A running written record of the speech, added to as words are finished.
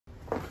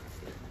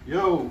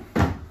Yo,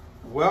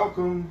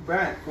 welcome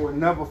back for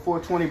another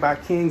 420 by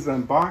Kings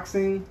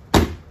unboxing.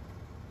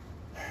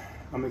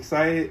 I'm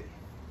excited.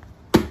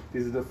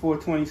 This is the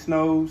 420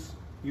 SNOW'S.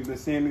 You've been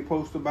seeing me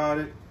post about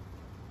it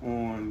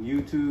on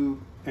YouTube,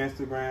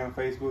 Instagram,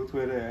 Facebook,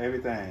 Twitter,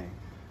 everything.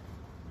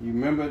 You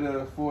remember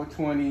the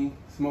 420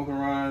 smoking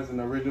runs and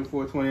the original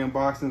 420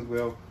 unboxings?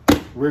 Well,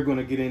 we're going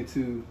to get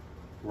into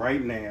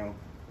right now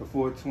the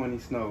 420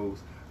 SNOW'S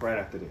right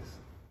after this.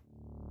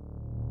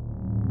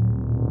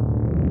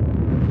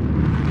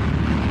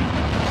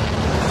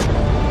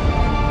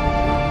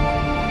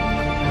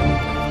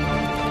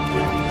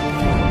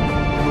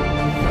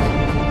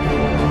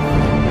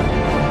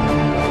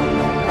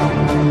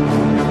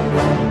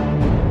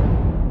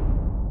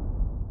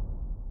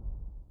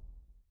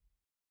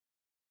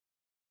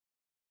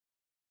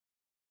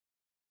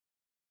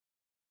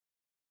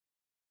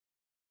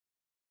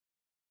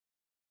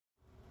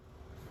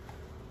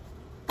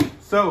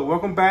 So,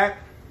 welcome back.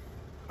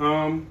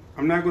 I'm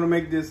not going to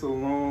make this a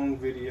long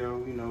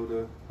video. You know,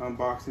 the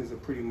unboxings are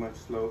pretty much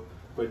slow.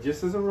 But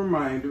just as a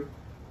reminder,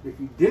 if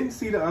you didn't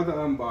see the other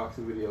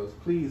unboxing videos,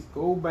 please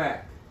go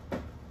back.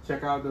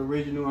 Check out the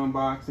original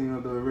unboxing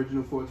of the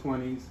original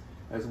 420s,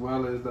 as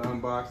well as the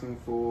unboxing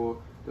for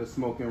the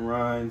smoking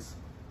runs.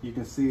 You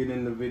can see it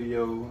in the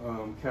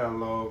video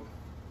catalog.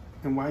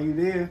 And while you're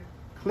there,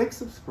 click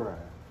subscribe.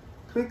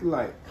 Click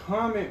like,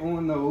 comment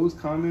on those,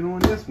 comment on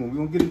this one. We're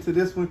going to get into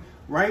this one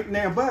right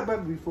now.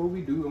 But before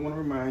we do, I want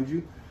to remind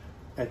you,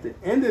 at the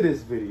end of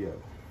this video,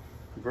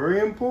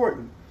 very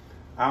important,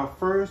 our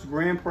first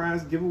grand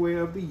prize giveaway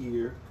of the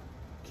year,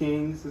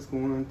 Kings is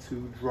going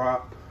to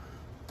drop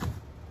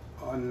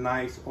a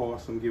nice,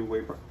 awesome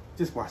giveaway.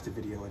 Just watch the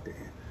video at the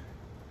end.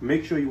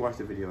 Make sure you watch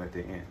the video at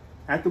the end.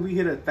 After we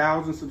hit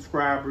 1,000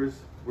 subscribers,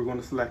 we're going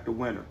to select the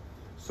winner.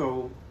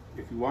 So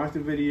if you watch the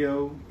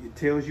video, it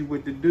tells you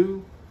what to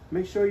do.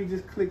 Make sure you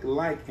just click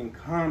like and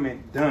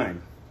comment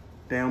done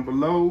down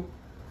below,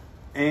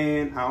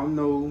 and I'll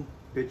know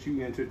that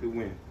you entered the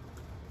win.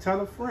 Tell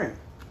a friend,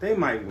 they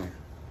might win,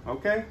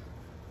 okay?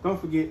 Don't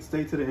forget,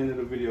 stay to the end of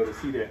the video to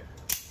see that.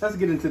 Let's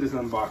get into this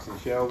unboxing,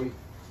 shall we?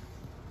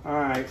 All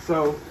right,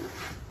 so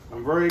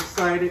I'm very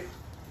excited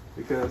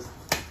because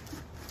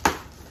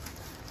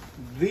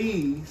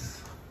these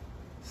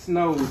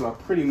SNOW'S are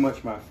pretty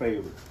much my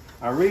favorite.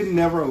 I really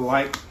never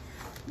liked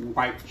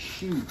white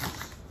shoes,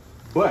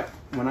 but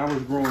when I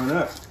was growing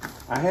up,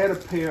 I had a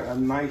pair of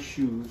nice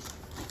shoes.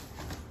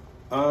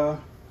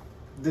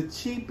 The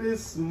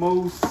cheapest,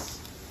 most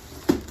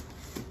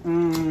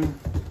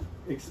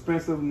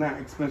expensive, not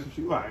expensive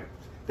shoes. Right.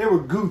 They were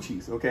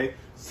Gucci's, okay?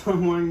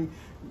 Someone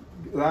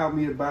allowed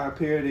me to buy a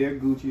pair of their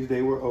Gucci's.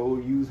 They were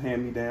old, used,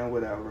 hand-me-down,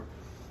 whatever.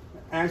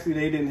 Actually,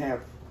 they didn't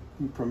have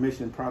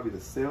permission probably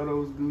to sell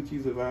those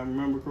Gucci's, if I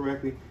remember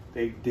correctly.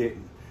 They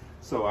didn't.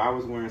 So I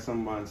was wearing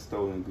someone's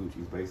stolen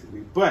Gucci's,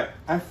 basically. But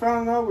I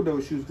fell in love with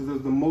those shoes because it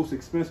was the most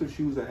expensive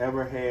shoes I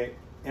ever had,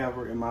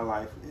 ever in my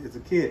life as a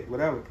kid,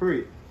 whatever,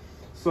 period.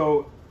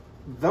 So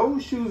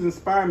those shoes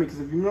inspired me because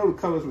if you know the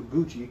colors of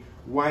Gucci,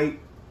 white,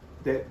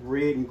 that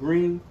red and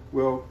green,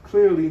 well,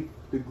 clearly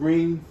the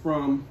green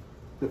from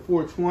the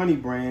 420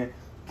 brand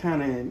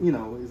kind of, you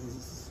know,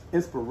 is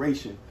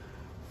inspiration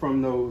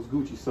from those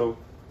Gucci. So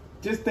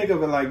just think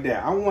of it like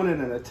that. I wanted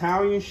an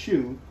Italian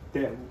shoe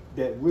that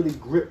really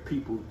grip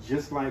people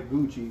just like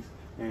Gucci's,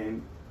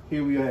 and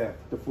here we have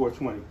the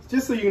 420.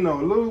 Just so you know,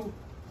 a little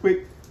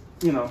quick,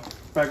 you know,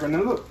 background.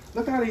 Now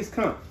look how these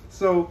come.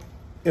 So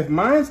if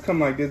mine's come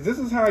like this, this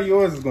is how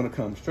yours is gonna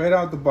come, straight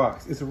out the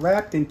box. It's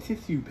wrapped in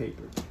tissue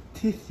paper,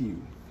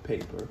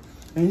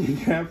 and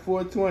you got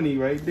 420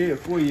 right there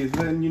for you. It's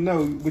letting you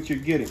know what you're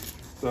getting.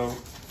 So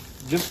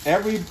just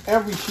every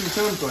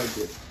shoe comes like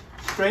this,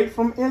 straight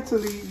from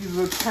Italy. These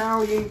are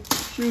Italian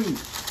shoes,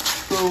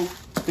 so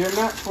they're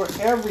not for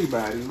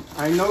everybody.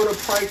 I know the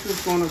price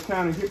is going to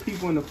kind of hit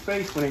people in the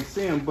face when they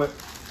see them, but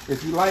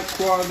if you like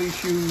quality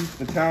shoes,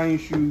 Italian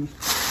shoes,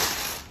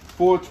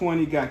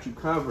 420 got you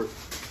covered.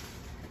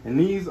 And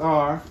these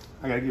are,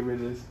 I got to get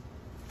rid of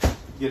this,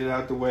 get it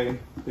out the way,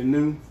 the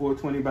new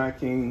 420 by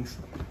Kings.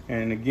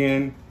 And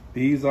again,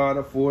 these are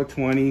the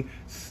 420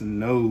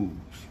 SNOW'S.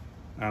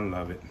 I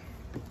love it.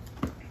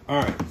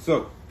 All right,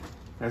 so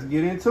let's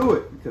get into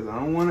it because I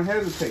don't want to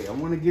hesitate. I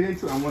want to get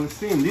into it. I want to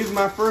see them. These are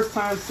my first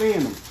time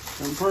seeing them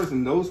in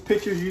person. Those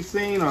pictures you've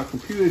seen are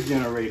computer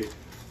generated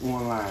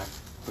online,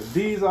 but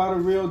these are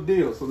the real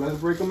deal. So let's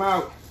break them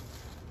out.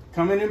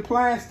 Coming in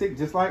plastic,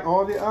 just like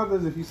all the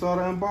others. If you saw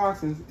the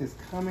unboxings, it's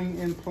coming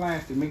in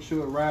plastic. Make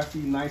sure it wraps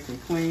you nice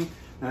and clean.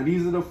 Now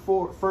these are the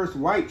first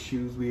white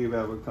shoes we have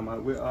ever come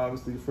out with.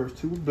 Obviously the first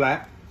two were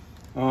black.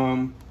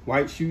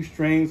 White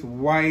shoestrings,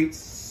 white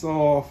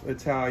soft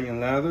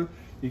Italian leather.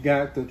 You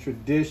got the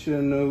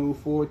traditional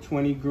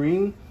 420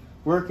 green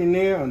working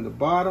there on the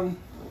bottom.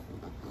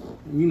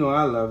 You know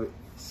I love it.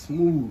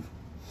 Smooth.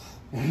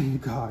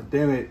 God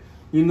damn it.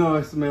 You know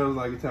it smells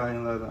like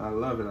Italian leather. I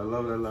love it. I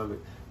love it. I love it.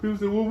 People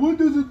say, well, what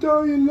does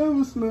Italian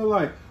leather smell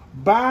like?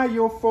 Buy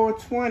your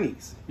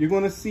 420s. You're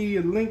going to see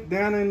a link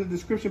down in the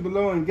description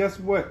below. And guess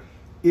what?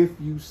 if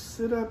you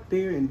sit up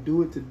there and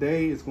do it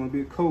today, it's going to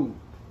be a code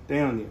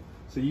down there.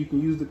 So you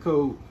can use the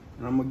code,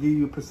 and I'm going to give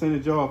you a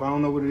percentage off. I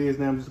don't know what it is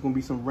now. I'm just going to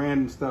be some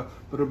random stuff,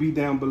 but it'll be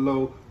down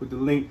below with the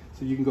link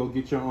so you can go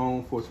get your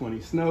own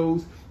 420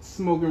 Snows,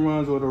 Smoking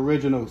Runs, or the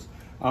originals.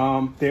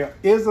 There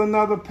is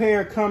another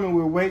pair coming.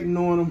 We're waiting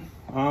on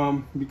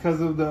them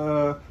because of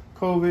the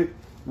COVID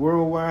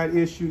worldwide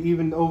issue.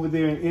 Even over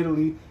there in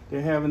Italy,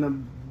 they're having a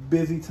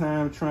busy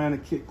time trying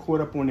to get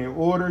caught up on their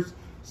orders.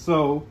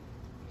 So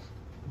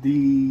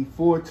the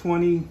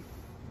 420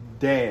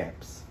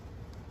 dabs,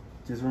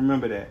 just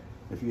remember that.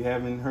 If you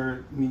haven't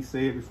heard me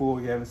say it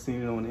before, you haven't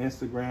seen it on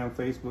Instagram,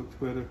 Facebook,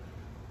 Twitter,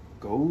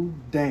 go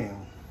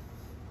down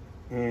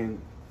and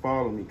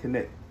follow me,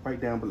 connect right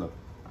down below.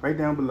 Right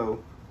down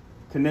below.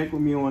 Connect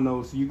with me on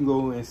those so you can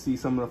go and see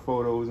some of the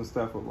photos and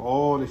stuff of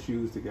all the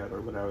shoes together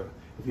or whatever,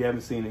 if you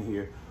haven't seen it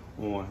here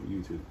on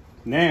YouTube.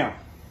 Now,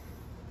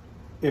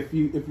 if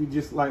you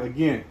just like,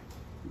 again,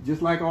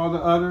 just like all the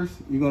others,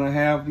 you're gonna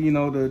have, you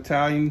know, the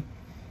Italian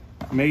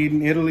made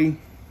in Italy,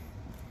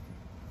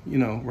 you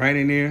know, right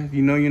in there.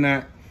 You know you're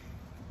not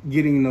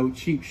getting no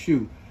cheap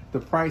shoe. The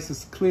price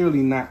is clearly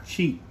not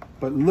cheap,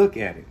 but look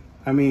at it.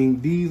 I mean,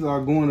 these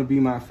are going to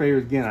be my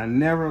favorites. Again, I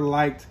never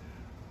liked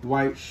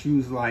white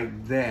shoes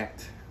like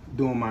that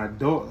during my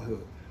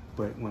adulthood,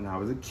 but when I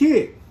was a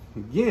kid,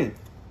 again,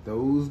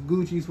 those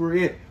Gucci's were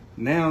it.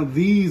 Now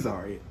these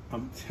are it.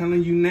 I'm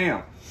telling you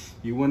now,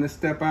 you want to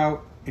step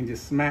out and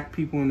just smack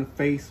people in the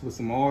face with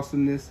some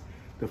awesomeness,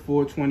 the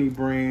 420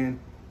 brand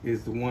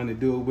is the one to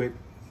do it with.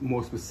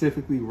 More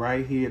specifically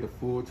right here, the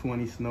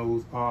 420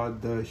 Snows are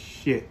the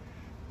shit.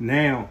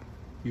 Now,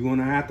 you're going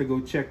to have to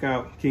go check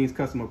out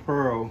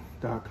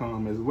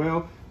kingscustomapparel.com as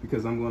well,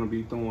 because I'm going to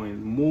be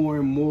throwing more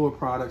and more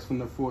products from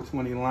the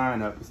 420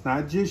 lineup. It's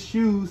not just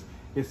shoes,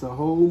 it's a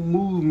whole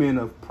movement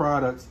of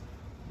products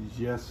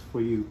just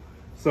for you.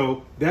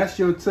 So that's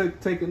your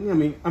take. I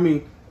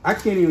mean, I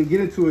can't even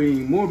get into it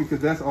anymore because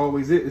that's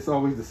always it. It's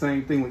always the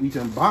same thing with each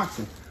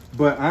unboxing.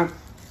 But I'm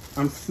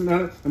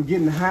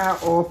getting high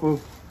off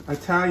of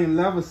Italian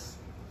leather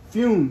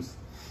fumes.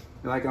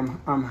 Like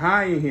I'm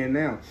high in here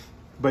now.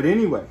 But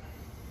anyway,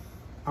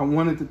 I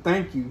wanted to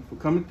thank you for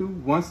coming through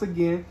once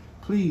again.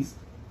 Please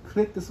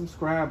click the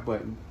subscribe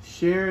button,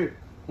 share it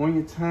on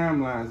your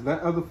timelines, let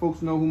other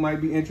folks know who might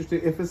be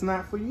interested if it's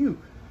not for you.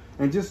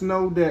 And just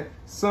know that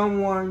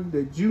someone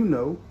that you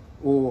know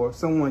or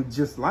someone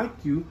just like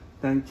you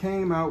then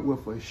came out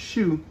with a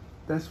shoe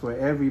that's for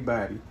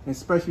everybody,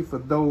 especially for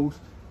those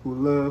who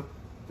love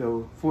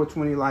the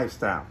 420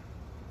 lifestyle.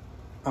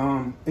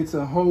 It's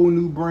a whole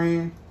new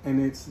brand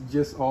and it's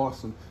just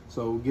awesome.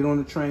 So get on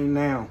the train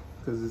now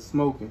because it's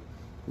smoking.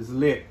 It's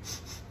lit.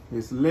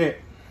 It's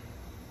lit.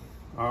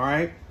 All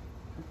right.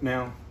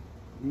 Now,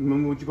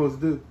 remember what you're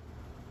supposed to do.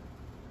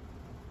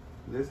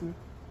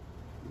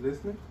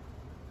 Listening.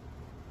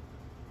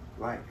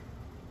 Like,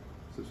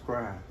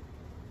 subscribe,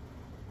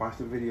 watch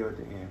the video at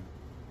the end,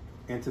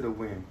 enter the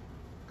win,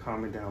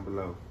 comment down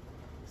below.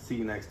 See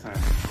you next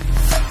time.